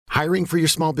Hiring for your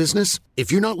small business?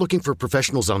 If you're not looking for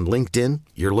professionals on LinkedIn,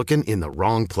 you're looking in the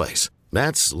wrong place.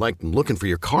 That's like looking for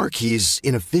your car keys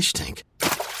in a fish tank.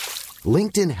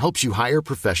 LinkedIn helps you hire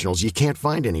professionals you can't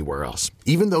find anywhere else,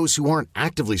 even those who aren't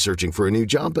actively searching for a new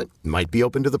job but might be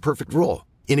open to the perfect role.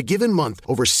 In a given month,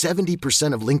 over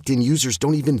 70% of LinkedIn users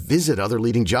don't even visit other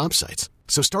leading job sites.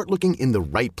 So start looking in the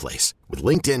right place. With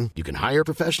LinkedIn, you can hire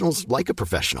professionals like a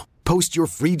professional. Post your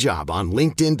free job on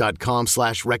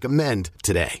linkedin.com/recommend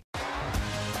today.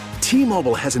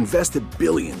 T-Mobile has invested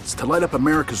billions to light up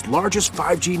America's largest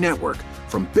 5G network,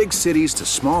 from big cities to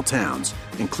small towns,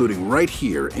 including right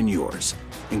here in yours.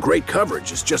 And great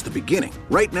coverage is just the beginning.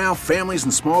 Right now, families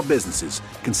and small businesses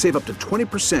can save up to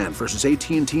 20% versus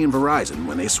AT&T and Verizon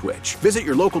when they switch. Visit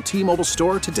your local T-Mobile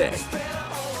store today.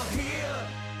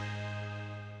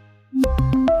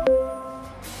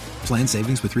 Plan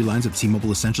savings with 3 lines of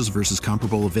T-Mobile Essentials versus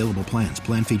comparable available plans.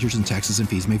 Plan features and taxes and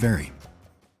fees may vary.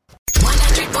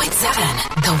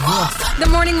 100.7 The Wolf. The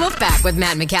Morning Wolf Pack with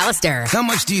Matt McAllister. How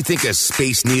much do you think a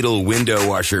Space Needle window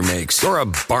washer makes? Or a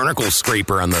barnacle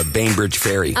scraper on the Bainbridge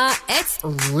Ferry? It's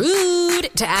rude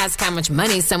to ask how much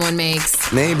money someone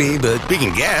makes. Maybe, but we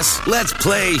can guess. Let's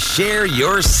play Share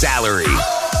Your Salary.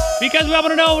 Because we all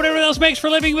want to know what everyone else makes for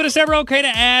a living, but it's never okay to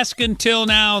ask until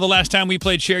now. The last time we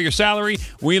played Share Your Salary,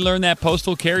 we learned that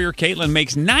postal carrier Caitlin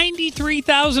makes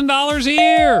 $93,000 a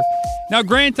year. Now,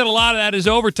 granted, a lot of that is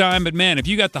overtime, but man, if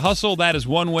you got the hustle, that is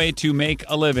one way to make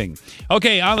a living.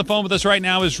 Okay, on the phone with us right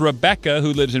now is Rebecca,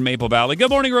 who lives in Maple Valley. Good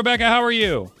morning, Rebecca. How are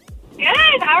you? Good.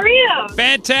 How are you?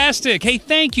 Fantastic. Hey,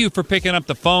 thank you for picking up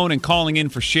the phone and calling in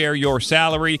for Share Your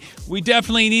Salary. We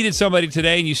definitely needed somebody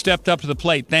today, and you stepped up to the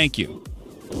plate. Thank you.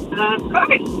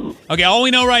 Okay, all we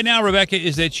know right now, Rebecca,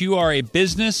 is that you are a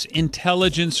business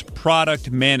intelligence product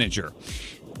manager.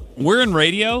 We're in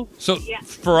radio, so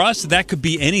for us, that could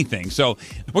be anything. So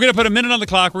we're going to put a minute on the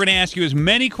clock. We're going to ask you as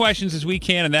many questions as we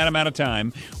can in that amount of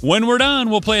time. When we're done,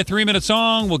 we'll play a 3-minute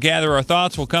song. We'll gather our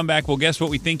thoughts. We'll come back. We'll guess what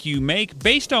we think you make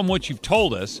based on what you've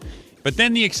told us. But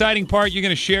then the exciting part, you're going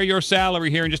to share your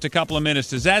salary here in just a couple of minutes.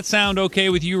 Does that sound okay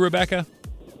with you, Rebecca?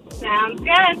 Sounds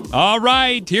good. All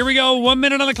right, here we go. 1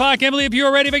 minute on the clock. Emily, if you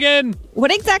are ready, begin. What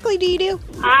exactly do you do?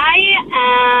 I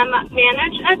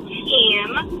manage a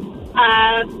team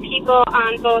of people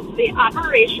on both the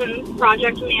operations,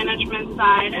 project management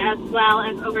side, as well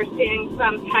as overseeing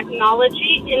some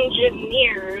technology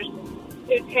engineers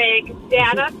who take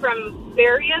data from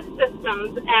various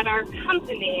systems at our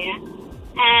company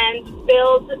and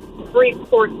build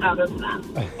reports out of them.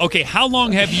 Okay, how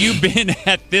long have you been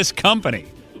at this company?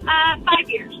 5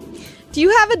 years. Do you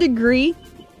have a degree?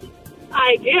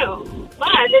 I do,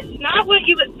 but it's not what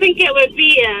you would think it would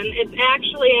be in. It's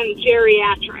actually in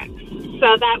geriatrics,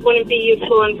 so that wouldn't be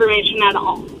useful information at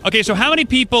all. Okay, so how many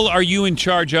people are you in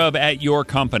charge of at your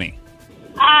company?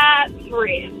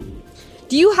 3.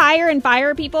 Do you hire and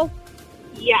fire people?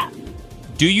 Yes.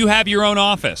 Do you have your own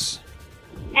office?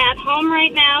 At home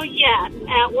right now, yes.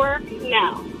 At work,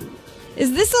 no.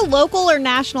 Is this a local or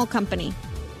national company?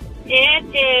 It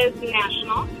is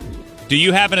national. Do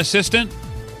you have an assistant?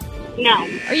 No.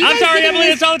 I'm sorry, Emily.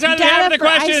 It's all the time we have for the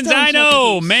questions. I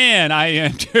know. Man, I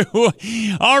am too.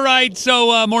 All right.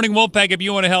 So, Morning Wolfpack, if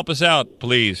you want to help us out,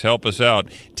 please help us out.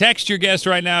 Text your guest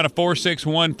right now to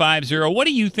 46150. What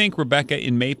do you think Rebecca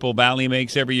in Maple Valley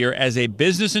makes every year as a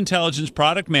business intelligence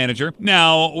product manager?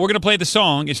 Now, we're going to play the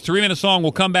song. It's a 3-minute song.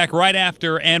 We'll come back right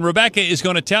after, and Rebecca is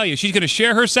going to tell you. She's going to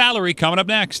share her salary coming up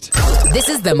next. This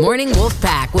is the Morning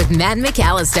Wolfpack with Matt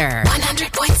McAllister.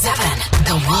 100.7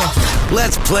 The Wolf.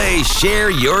 Let's play Share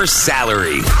Your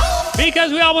Salary.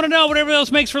 Because we all want to know what everyone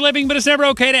else makes for a living, but it's never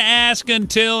okay to ask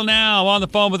until now. On the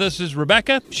phone with us is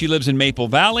Rebecca. She lives in Maple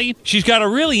Valley. She's got a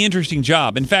really interesting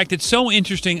job. In fact, it's so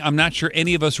interesting, I'm not sure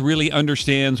any of us really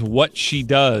understands what she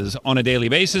does on a daily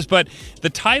basis, but the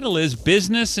title is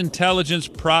Business Intelligence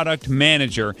Product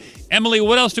Manager. Emily,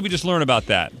 what else did we just learn about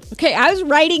that? Okay, I was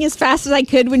writing as fast as I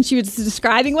could when she was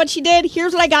describing what she did.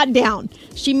 Here's what I got down.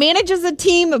 She manages a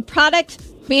team of product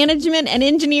management and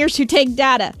engineers who take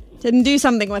data and do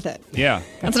something with it. Yeah.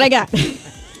 That's what I got.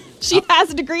 She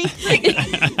has a degree.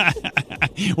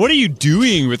 What are you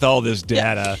doing with all this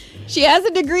data? She has a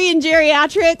degree in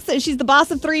geriatrics. She's the boss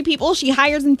of 3 people. She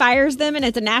hires and fires them, and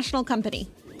it's a national company.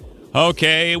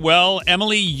 Okay, well,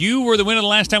 Emily, you were the winner the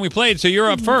last time we played, so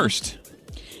you're up first.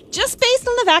 Just based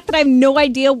on the fact that I have no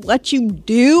idea what you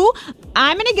do,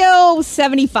 I'm going to go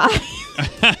 75.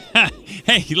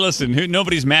 Hey, listen,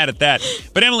 nobody's mad at that.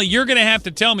 But, Emily, you're going to have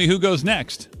to tell me who goes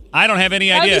next. I don't have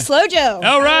any idea. Slow Joe.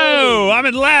 All right, I'm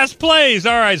in last place.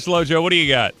 All right, Slow Joe, what do you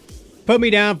got? Put me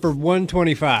down for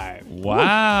 125.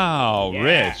 Wow,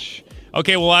 yeah. Rich.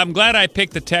 Okay, well, I'm glad I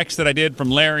picked the text that I did from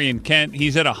Larry and Kent.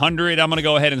 He's at 100. I'm going to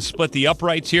go ahead and split the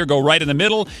uprights here, go right in the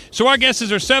middle. So our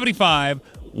guesses are 75,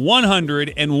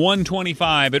 100, and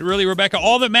 125. But really, Rebecca,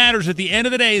 all that matters at the end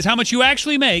of the day is how much you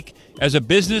actually make as a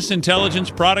business intelligence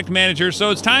product manager. So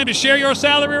it's time to share your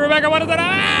salary, Rebecca. What is it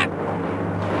at?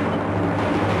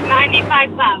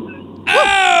 $95,000.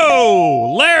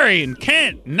 Oh, Larry and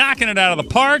Kent knocking it out of the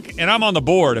park, and I'm on the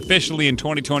board officially in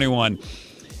 2021.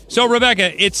 So,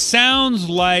 Rebecca, it sounds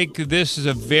like this is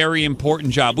a very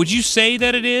important job. Would you say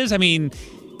that it is? I mean,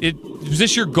 was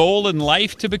this your goal in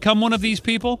life to become one of these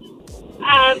people?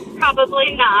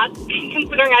 Probably not,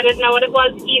 considering I didn't know what it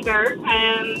was either.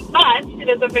 But it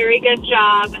is a very good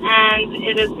job, and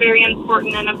it is very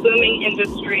important in a booming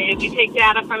industry. We take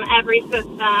data from every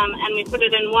system, and we put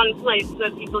it in one place so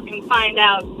that people can find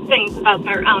out things about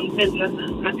their own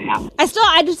businesses that they have.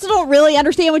 I just don't really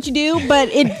understand what you do, but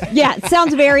it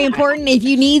sounds very important. If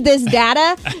you need this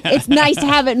data, it's nice to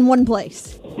have it in one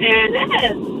place. It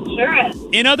is. Sure is.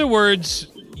 In other words,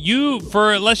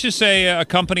 let's just say a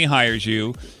company hires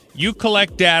you, you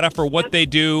collect data for what they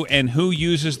do and who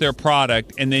uses their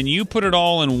product, and then you put it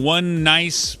all in one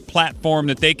nice platform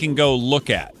that they can go look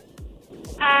at.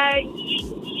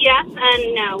 Yes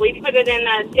and no. We put it in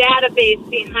a database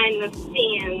behind the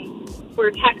scenes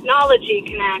where technology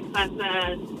can access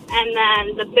it, and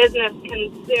then the business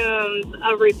consumes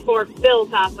a report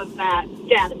built off of that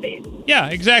database. Yeah,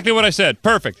 exactly what I said.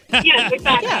 Perfect. Yes,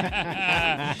 exactly.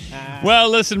 Well,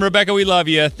 listen, Rebecca, we love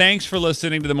you. Thanks for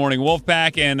listening to the Morning Wolf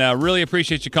Pack, and really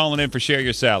appreciate you calling in for Share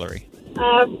Your Salary.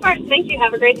 Of course. Thank you.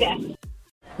 Have a great day.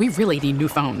 We really need new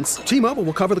phones. T-Mobile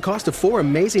will cover the cost of 4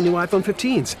 amazing new iPhone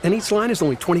 15s, and each line is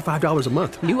only $25 a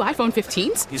month. New iPhone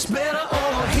 15s? It's better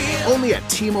over here. Only at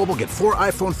T-Mobile, get 4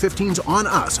 iPhone 15s on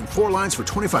us and 4 lines for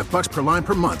 $25 per line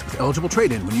per month with eligible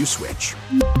trade-in when you switch.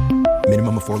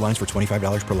 Minimum of 4 lines for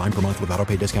 $25 per line per month with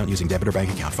autopay discount using debit or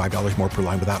bank account. $5 more per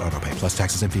line without autopay, plus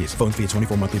taxes and fees. Phone fee at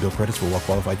 24 monthly bill credits for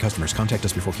well-qualified customers. Contact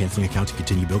us before canceling account to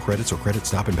continue bill credits or credit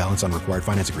stop and balance on required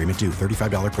finance agreement due.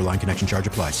 $35 per line connection charge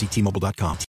applies. See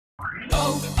T-Mobile.com.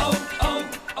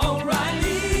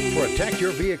 O'Reilly. Protect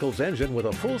your vehicle's engine with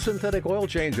a full synthetic oil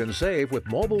change and save with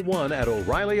Mobil 1 at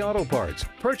O'Reilly Auto Parts.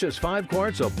 Purchase 5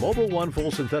 quarts of Mobil 1 full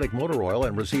synthetic motor oil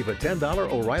and receive a $10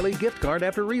 O'Reilly gift card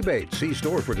after rebate. See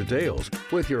store for details.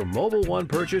 With your Mobil 1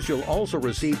 purchase, you'll also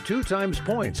receive 2 times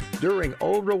points during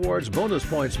O Rewards Bonus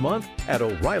Points Month at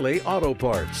O'Reilly Auto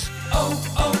Parts.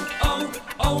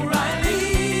 O'Reilly